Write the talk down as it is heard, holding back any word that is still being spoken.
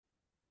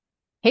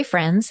Hey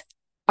friends,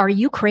 are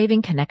you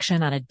craving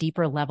connection on a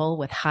deeper level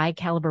with high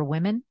caliber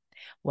women?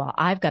 Well,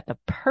 I've got the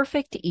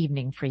perfect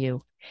evening for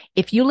you.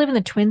 If you live in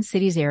the Twin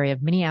Cities area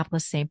of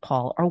Minneapolis, St.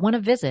 Paul, or want to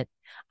visit,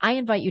 I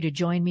invite you to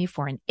join me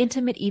for an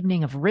intimate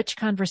evening of rich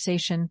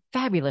conversation,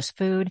 fabulous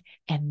food,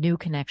 and new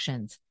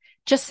connections.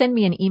 Just send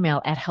me an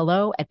email at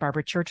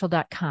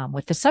hello@barbarachurchill.com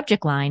with the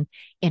subject line,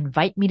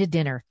 invite me to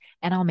dinner,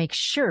 and I'll make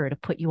sure to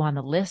put you on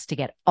the list to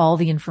get all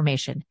the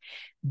information.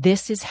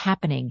 This is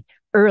happening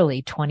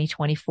early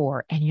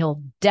 2024, and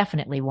you'll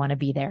definitely want to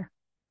be there.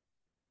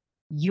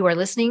 You are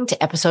listening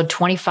to episode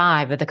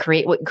 25 of the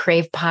Create What You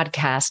Crave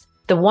podcast,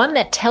 the one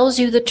that tells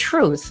you the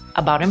truth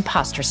about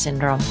imposter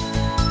syndrome.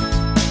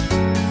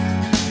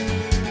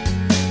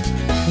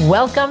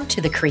 Welcome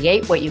to the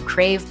Create What You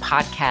Crave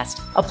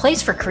podcast, a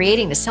place for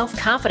creating the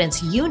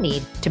self-confidence you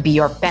need to be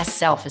your best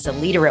self as a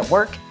leader at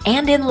work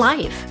and in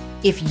life.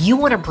 If you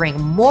want to bring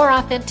more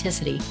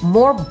authenticity,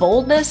 more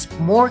boldness,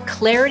 more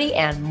clarity,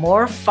 and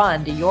more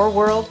fun to your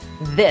world,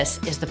 this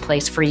is the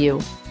place for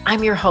you.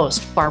 I'm your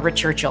host, Barbara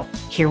Churchill.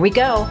 Here we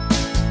go.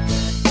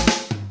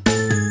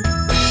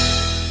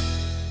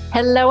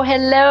 Hello,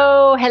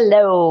 hello,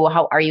 hello.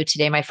 How are you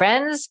today, my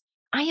friends?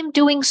 I am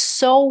doing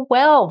so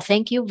well.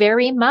 Thank you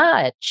very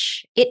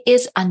much. It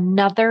is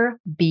another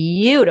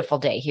beautiful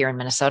day here in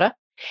Minnesota,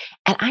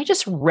 and I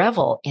just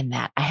revel in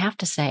that, I have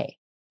to say.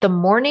 The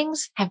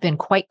mornings have been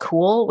quite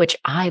cool, which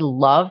I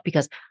love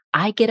because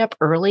I get up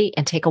early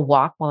and take a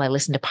walk while I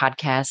listen to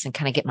podcasts and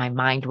kind of get my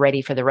mind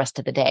ready for the rest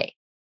of the day.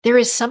 There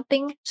is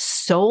something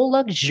so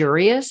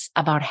luxurious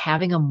about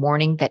having a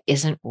morning that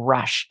isn't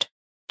rushed.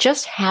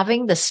 Just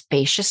having the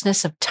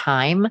spaciousness of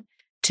time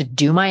to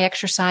do my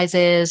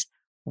exercises,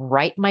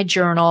 write my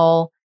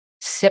journal,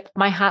 sip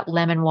my hot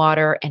lemon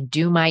water, and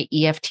do my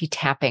EFT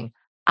tapping.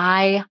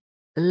 I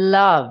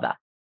love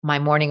my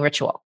morning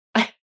ritual.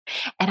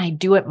 And I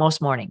do it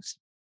most mornings.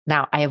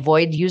 Now, I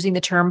avoid using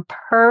the term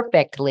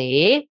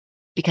perfectly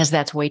because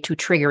that's way too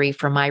triggery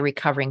for my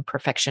recovering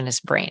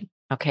perfectionist brain.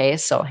 Okay,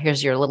 so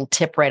here's your little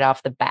tip right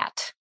off the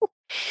bat.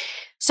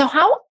 So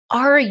how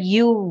are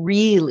you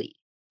really?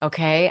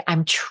 Okay,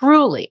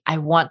 I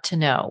want to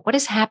know what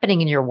is happening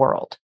in your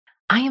world.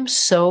 I am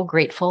so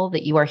grateful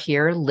that you are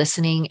here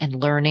listening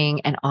and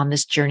learning and on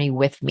this journey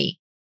with me.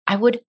 I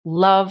would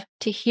love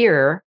to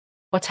hear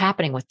what's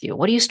happening with you.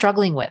 What are you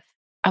struggling with?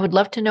 I would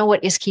love to know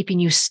what is keeping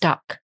you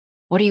stuck.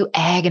 What are you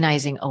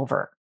agonizing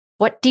over?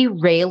 What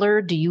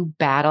derailer do you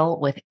battle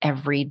with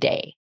every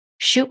day?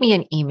 Shoot me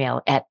an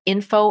email at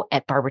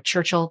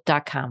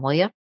info@barbarachurchill.com, will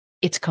you?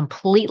 It's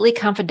completely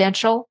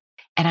confidential,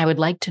 and I would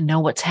like to know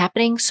what's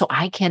happening so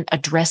I can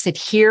address it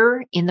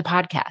here in the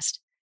podcast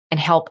and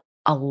help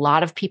a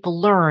lot of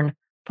people learn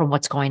from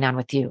what's going on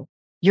with you.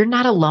 You're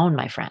not alone,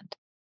 my friend.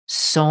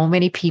 So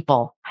many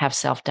people have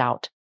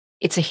self-doubt.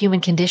 It's a human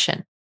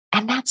condition.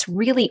 And that's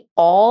really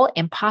all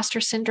imposter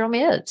syndrome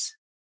is.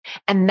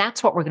 And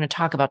that's what we're going to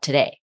talk about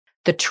today.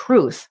 The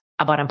truth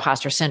about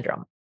imposter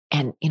syndrome.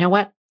 And you know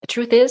what? The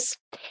truth is,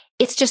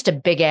 it's just a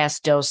big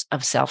ass dose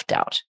of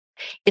self-doubt.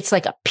 It's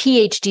like a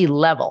PhD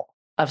level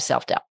of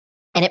self-doubt.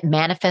 And it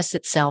manifests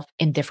itself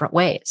in different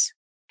ways.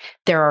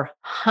 There are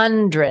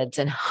hundreds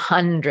and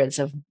hundreds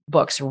of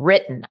books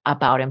written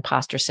about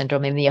imposter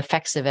syndrome and the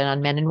effects of it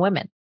on men and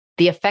women,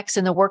 the effects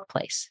in the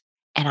workplace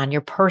and on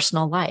your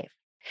personal life.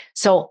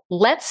 So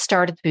let's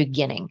start at the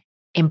beginning.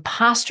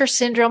 Imposter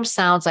syndrome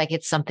sounds like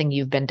it's something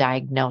you've been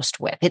diagnosed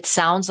with. It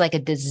sounds like a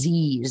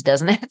disease,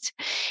 doesn't it?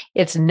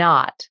 It's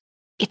not.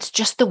 It's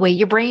just the way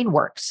your brain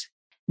works.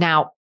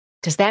 Now,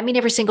 does that mean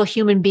every single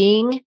human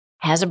being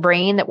has a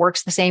brain that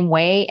works the same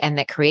way and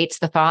that creates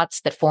the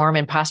thoughts that form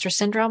imposter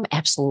syndrome?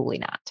 Absolutely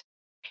not.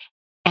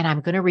 And I'm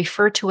going to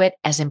refer to it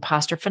as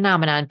imposter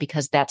phenomenon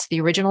because that's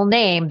the original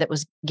name that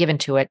was given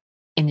to it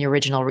in the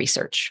original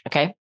research.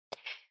 Okay.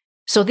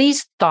 So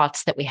these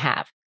thoughts that we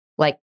have,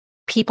 like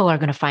people are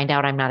going to find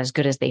out I'm not as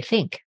good as they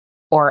think,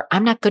 or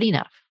I'm not good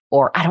enough,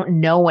 or I don't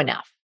know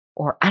enough,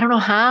 or I don't know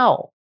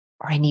how,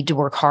 or I need to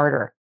work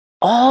harder.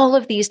 All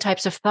of these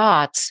types of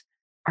thoughts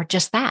are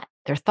just that.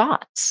 They're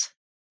thoughts.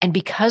 And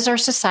because our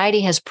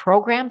society has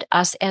programmed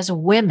us as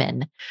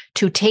women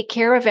to take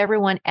care of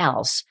everyone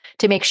else,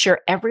 to make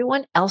sure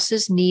everyone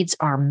else's needs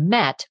are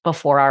met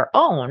before our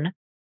own,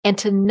 and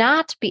to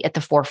not be at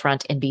the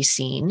forefront and be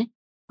seen,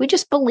 we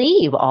just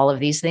believe all of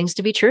these things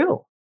to be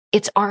true.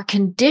 It's our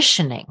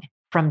conditioning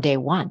from day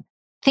one.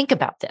 Think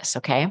about this,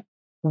 okay?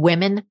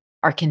 Women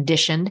are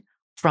conditioned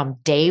from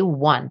day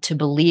one to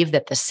believe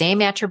that the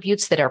same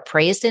attributes that are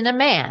praised in a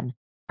man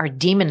are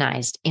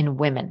demonized in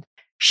women.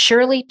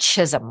 Shirley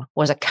Chisholm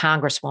was a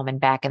congresswoman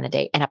back in the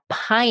day and a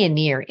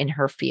pioneer in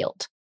her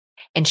field.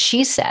 And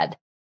she said,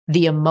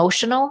 the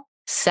emotional,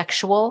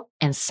 sexual,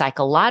 and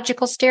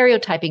psychological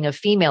stereotyping of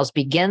females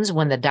begins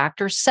when the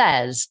doctor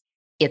says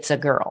it's a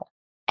girl.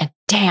 And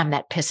damn,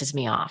 that pisses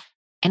me off.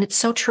 And it's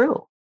so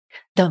true.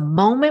 The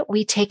moment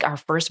we take our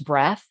first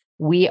breath,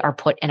 we are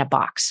put in a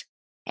box.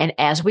 And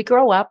as we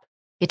grow up,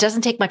 it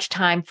doesn't take much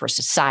time for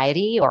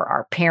society or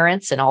our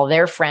parents and all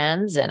their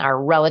friends and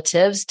our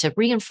relatives to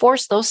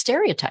reinforce those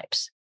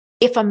stereotypes.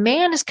 If a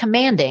man is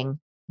commanding,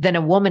 then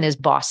a woman is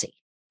bossy.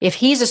 If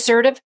he's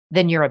assertive,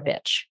 then you're a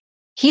bitch.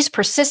 He's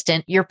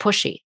persistent, you're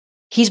pushy.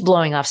 He's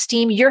blowing off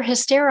steam, you're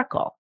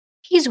hysterical.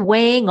 He's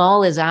weighing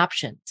all his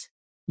options.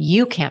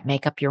 You can't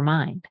make up your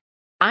mind.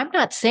 I'm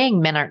not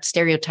saying men aren't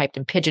stereotyped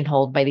and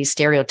pigeonholed by these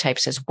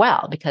stereotypes as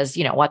well, because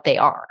you know what they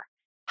are.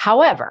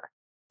 However,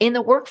 in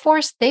the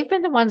workforce, they've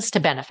been the ones to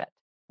benefit.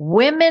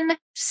 Women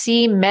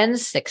see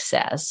men's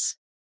success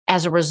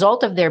as a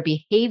result of their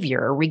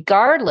behavior,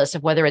 regardless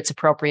of whether it's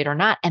appropriate or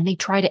not, and they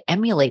try to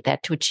emulate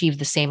that to achieve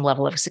the same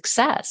level of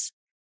success.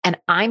 And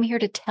I'm here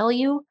to tell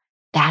you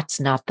that's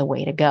not the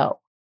way to go.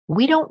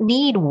 We don't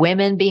need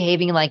women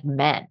behaving like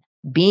men,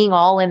 being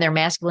all in their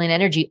masculine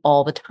energy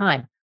all the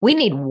time. We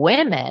need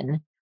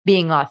women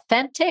being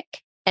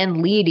authentic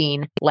and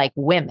leading like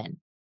women.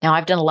 Now,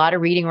 I've done a lot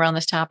of reading around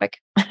this topic,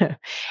 and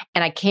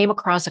I came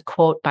across a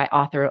quote by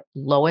author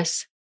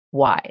Lois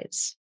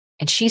Wise.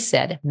 And she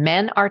said,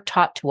 men are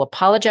taught to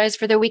apologize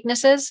for their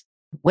weaknesses,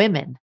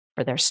 women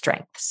for their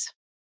strengths.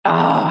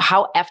 Oh,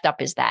 how effed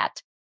up is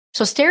that?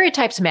 So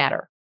stereotypes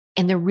matter.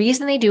 And the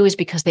reason they do is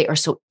because they are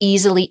so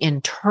easily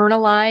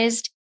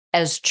internalized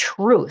as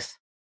truth.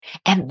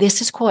 And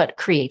this is what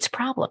creates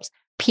problems.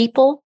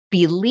 People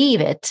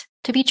believe it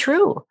to be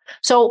true.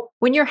 So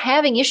when you're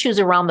having issues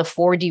around the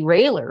four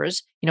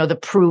derailers, the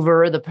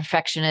prover, the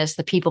perfectionist,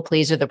 the people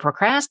pleaser, the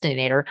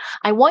procrastinator,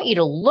 I want you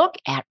to look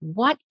at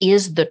what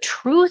is the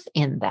truth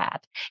in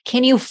that.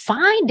 Can you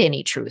find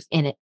any truth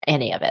in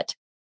any of it?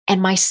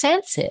 And my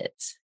sense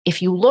is,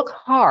 if you look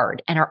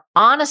hard and are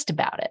honest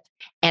about it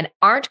and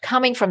aren't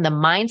coming from the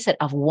mindset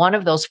of one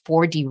of those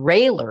four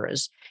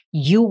derailers,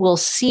 you will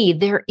see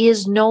there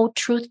is no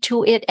truth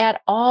to it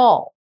at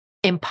all.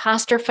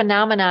 Imposter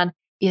phenomenon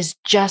is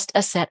just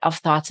a set of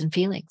thoughts and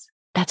feelings.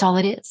 That's all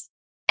it is.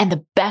 And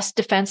the best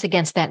defense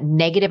against that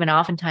negative and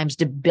oftentimes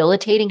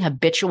debilitating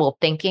habitual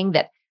thinking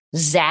that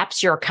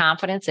zaps your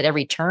confidence at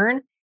every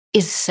turn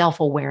is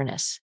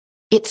self-awareness.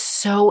 It's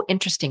so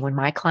interesting when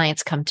my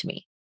clients come to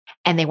me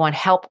and they want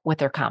help with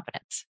their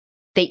confidence.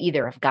 They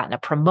either have gotten a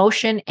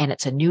promotion and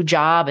it's a new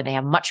job and they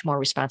have much more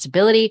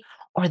responsibility,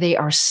 or they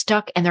are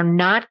stuck and they're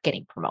not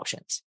getting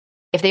promotions.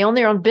 If they own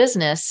their own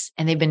business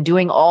and they've been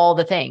doing all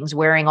the things,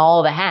 wearing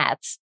all the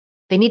hats,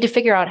 they need to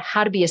figure out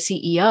how to be a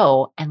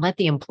CEO and let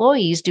the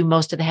employees do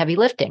most of the heavy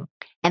lifting.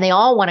 And they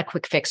all want a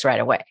quick fix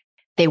right away.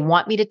 They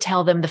want me to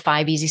tell them the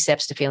 5 easy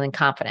steps to feeling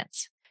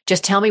confidence.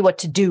 Just tell me what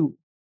to do,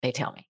 they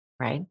tell me,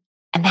 right?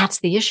 And that's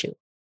the issue.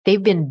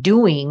 They've been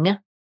doing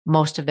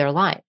most of their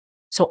life.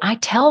 So I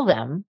tell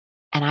them,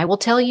 and I will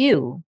tell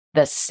you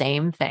the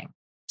same thing.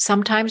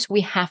 Sometimes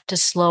we have to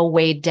slow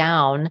way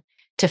down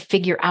to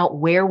figure out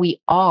where we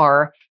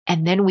are,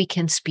 and then we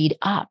can speed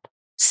up.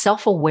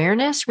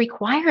 Self-awareness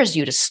requires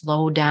you to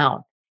slow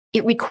down.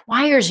 It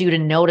requires you to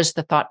notice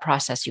the thought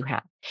process you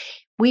have.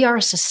 We are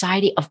a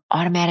society of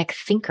automatic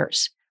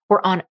thinkers.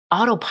 We're on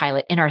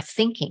autopilot in our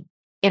thinking,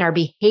 in our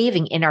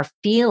behaving, in our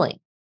feeling.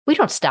 We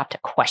don't stop to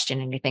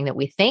question anything that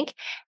we think.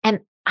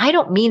 And I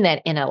don't mean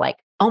that in a like,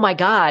 oh my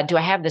God, do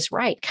I have this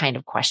right kind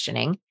of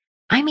questioning.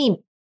 I mean,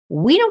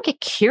 we don't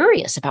get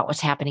curious about what's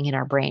happening in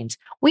our brains.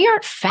 We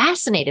aren't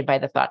fascinated by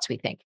the thoughts we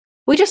think.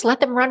 We just let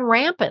them run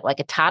rampant like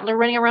a toddler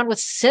running around with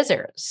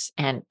scissors.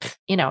 And,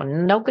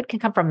 no good can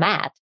come from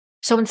that.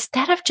 So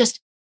instead of just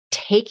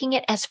taking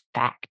it as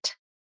fact,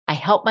 I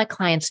help my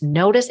clients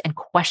notice and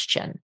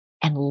question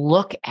and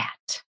look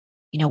at.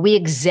 We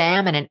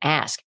examine and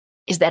ask,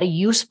 is that a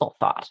useful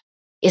thought?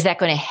 Is that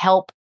going to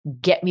help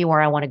get me where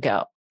I want to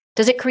go?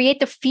 Does it create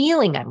the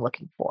feeling I'm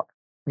looking for?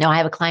 Now, I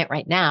have a client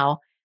right now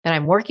that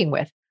I'm working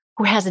with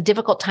who has a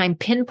difficult time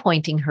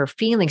pinpointing her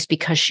feelings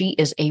because she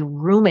is a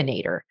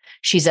ruminator.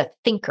 She's a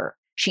thinker.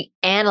 She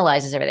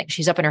analyzes everything.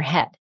 She's up in her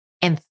head.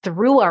 And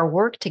through our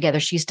work together,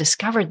 she's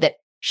discovered that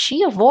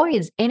she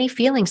avoids any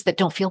feelings that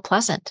don't feel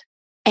pleasant,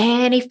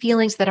 any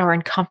feelings that are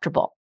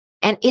uncomfortable.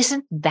 And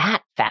isn't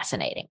that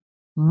fascinating?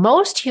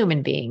 Most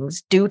human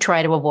beings do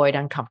try to avoid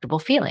uncomfortable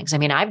feelings. I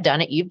mean, I've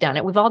done it. You've done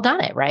it. We've all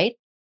done it, right?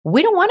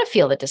 We don't want to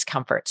feel the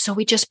discomfort. So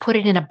we just put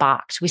it in a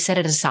box. We set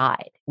it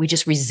aside. We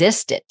just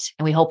resist it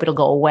and we hope it'll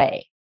go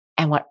away.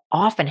 And what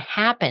often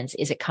happens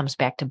is it comes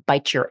back to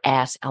bite your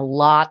ass a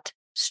lot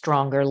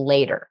stronger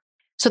later.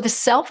 So the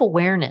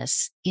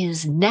self-awareness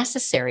is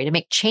necessary to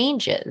make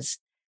changes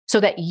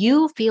so that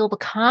you feel the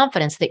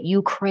confidence that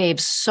you crave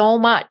so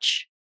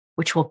much,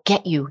 which will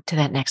get you to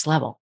that next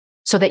level.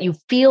 So that you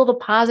feel the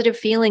positive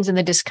feelings and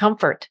the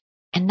discomfort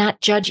and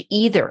not judge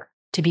either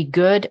to be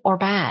good or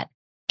bad.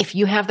 If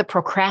you have the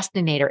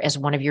procrastinator as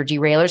one of your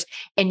derailers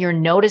and you're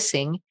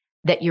noticing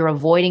that you're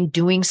avoiding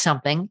doing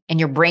something and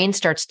your brain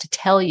starts to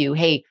tell you,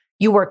 hey,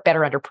 you work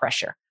better under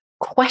pressure,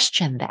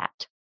 question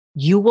that.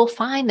 You will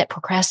find that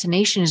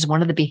procrastination is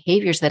one of the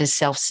behaviors that is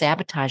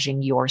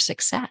self-sabotaging your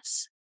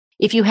success.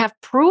 If you have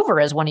prover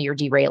as one of your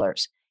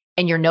derailers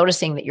and you're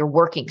noticing that you're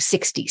working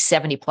 60,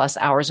 70 plus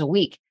hours a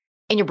week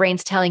and your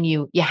brain's telling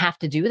you you have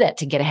to do that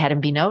to get ahead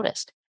and be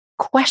noticed,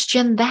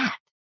 question that.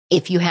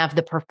 If you have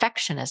the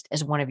perfectionist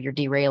as one of your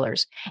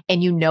derailers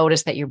and you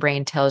notice that your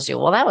brain tells you,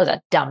 well, that was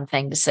a dumb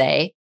thing to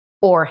say,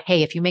 or,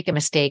 hey, if you make a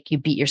mistake, you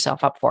beat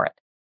yourself up for it.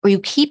 or you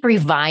keep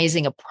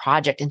revising a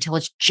project until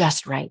it's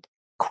just right.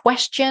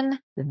 Question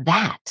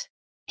that.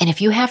 And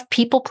if you have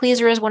people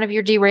pleaser as one of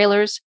your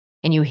derailers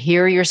and you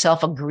hear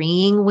yourself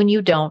agreeing when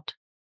you don't,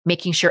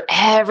 making sure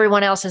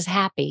everyone else is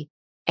happy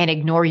and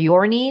ignore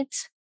your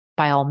needs,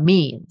 by all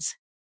means,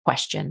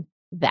 question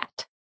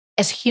that.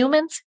 As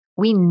humans,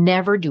 we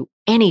never do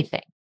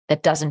anything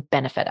that doesn't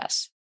benefit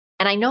us.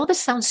 And I know this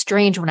sounds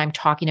strange when I'm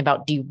talking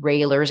about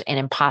derailers and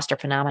imposter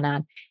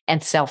phenomenon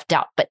and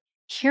self-doubt, but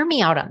hear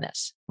me out on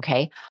this,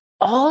 okay?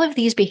 All of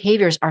these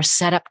behaviors are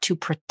set up to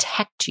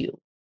protect you.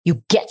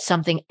 You get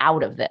something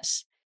out of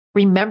this.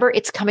 Remember,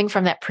 it's coming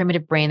from that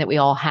primitive brain that we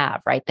all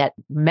have, right? That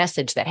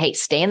message that, hey,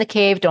 stay in the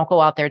cave, don't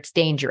go out there, it's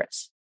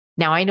dangerous.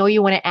 Now, I know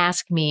you want to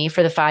ask me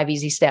for the 5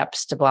 easy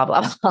steps to blah,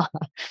 blah, blah.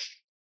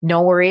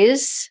 No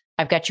worries.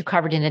 I've got you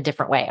covered in a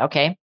different way,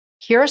 okay?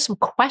 Here are some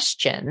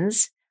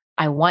questions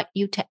I want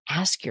you to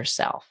ask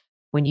yourself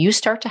when you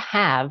start to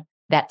have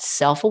that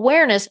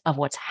self-awareness of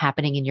what's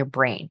happening in your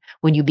brain,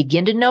 when you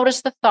begin to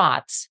notice the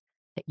thoughts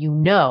that you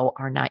know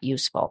are not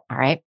useful, all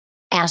right?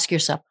 Ask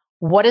yourself,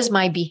 what does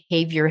my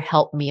behavior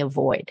help me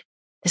avoid?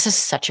 This is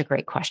such a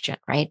great question,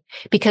 right?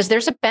 Because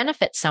there's a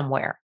benefit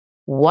somewhere.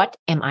 What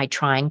am I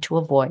trying to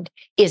avoid?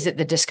 Is it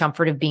the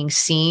discomfort of being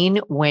seen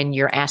when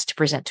you're asked to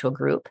present to a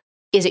group?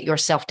 Is it your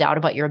self-doubt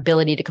about your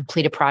ability to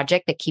complete a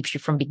project that keeps you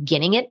from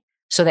beginning it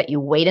so that you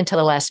wait until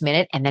the last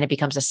minute and then it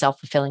becomes a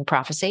self-fulfilling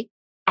prophecy?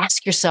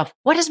 Ask yourself,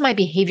 what does my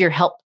behavior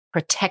help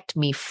protect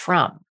me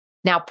from?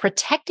 Now,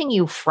 protecting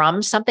you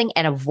from something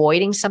and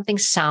avoiding something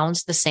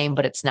sounds the same,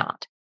 but it's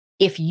not.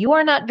 If you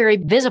are not very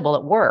visible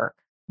at work,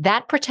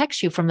 that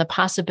protects you from the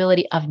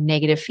possibility of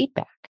negative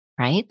feedback,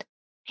 right?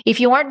 If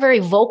you aren't very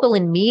vocal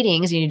in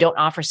meetings and you don't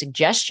offer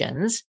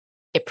suggestions,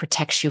 it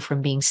protects you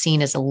from being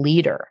seen as a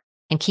leader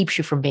and keeps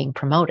you from being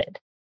promoted.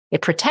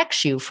 It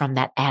protects you from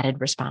that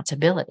added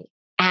responsibility.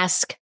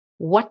 Ask,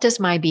 what does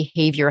my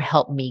behavior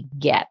help me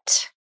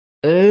get?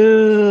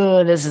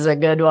 Ooh, this is a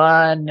good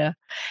one.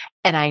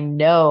 And I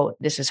know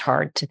this is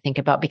hard to think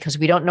about because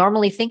we don't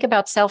normally think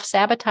about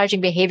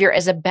self-sabotaging behavior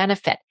as a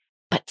benefit.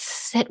 But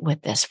sit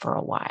with this for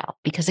a while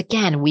because,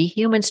 again, we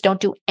humans don't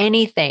do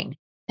anything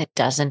that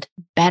doesn't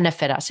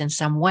benefit us in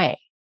some way.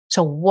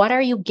 So what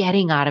are you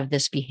getting out of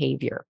this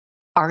behavior?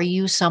 Are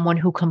you someone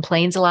who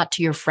complains a lot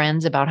to your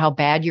friends about how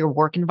bad your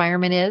work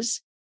environment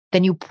is?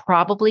 Then you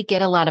probably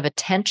get a lot of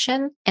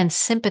attention and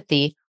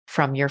sympathy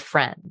from your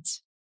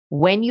friends.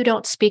 When you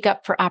don't speak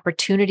up for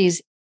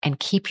opportunities and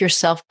keep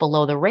yourself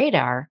below the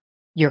radar,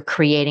 you're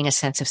creating a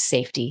sense of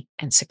safety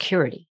and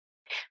security.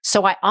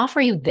 So I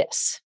offer you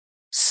this.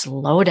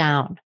 Slow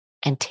down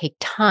and take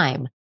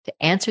time to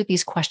answer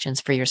these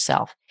questions for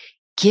yourself.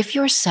 Give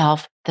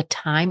yourself the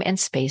time and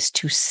space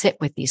to sit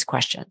with these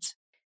questions.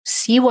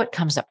 See what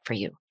comes up for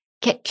you.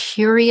 Get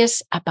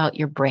curious about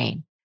your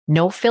brain.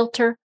 No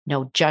filter,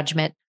 no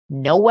judgment,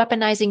 no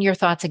weaponizing your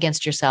thoughts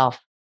against yourself.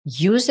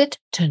 Use it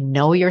to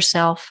know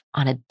yourself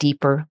on a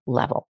deeper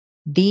level.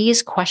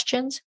 These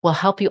questions will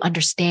help you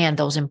understand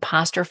those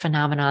imposter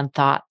phenomenon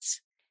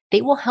thoughts.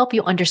 They will help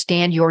you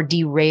understand your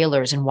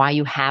derailers and why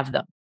you have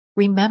them.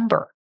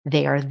 Remember,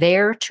 they are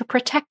there to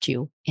protect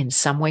you in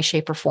some way,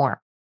 shape, or form.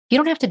 You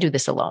don't have to do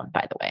this alone,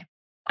 by the way.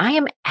 I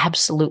am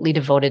absolutely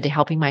devoted to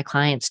helping my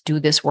clients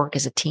do this work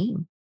as a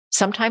team.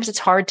 Sometimes it's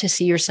hard to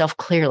see yourself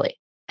clearly,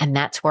 and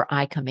that's where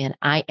I come in.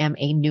 I am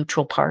a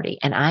neutral party,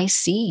 and I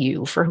see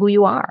you for who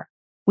you are.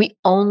 We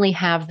only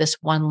have this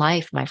one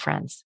life, my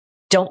friends.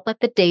 Don't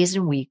let the days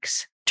and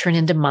weeks turn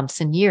into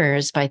months and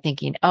years by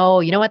thinking,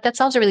 oh, you know what? That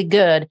sounds really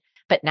good,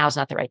 but now's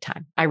not the right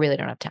time. I really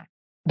don't have time.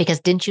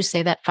 Because didn't you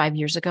say that 5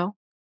 years ago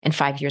and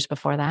 5 years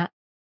before that?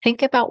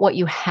 Think about what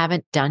you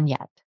haven't done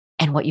yet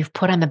and what you've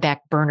put on the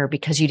back burner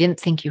because you didn't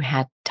think you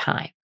had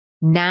time.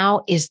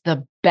 Now is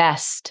the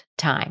best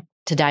time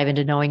to dive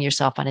into knowing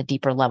yourself on a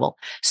deeper level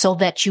so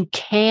that you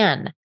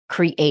can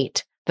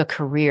create the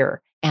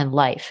career and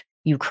life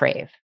you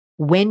crave.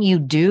 When you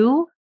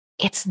do,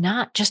 it's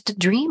not just a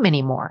dream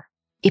anymore.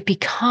 It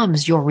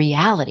becomes your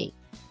reality.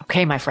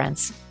 Okay, my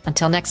friends,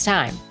 until next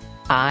time,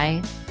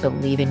 I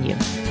believe in you.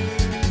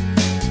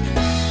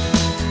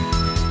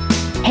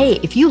 Hey,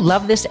 if you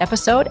love this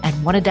episode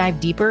and want to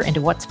dive deeper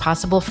into what's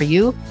possible for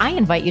you, I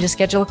invite you to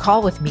schedule a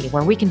call with me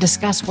where we can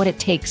discuss what it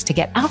takes to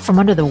get out from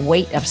under the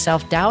weight of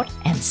self-doubt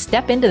and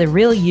step into the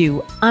real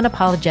you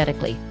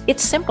unapologetically.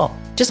 It's simple.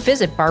 Just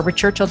visit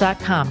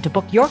barbarachurchill.com to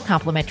book your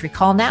complimentary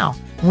call now.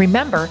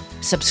 Remember,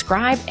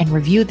 subscribe and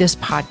review this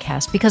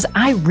podcast because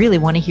I really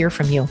want to hear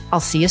from you. I'll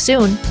see you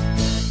soon.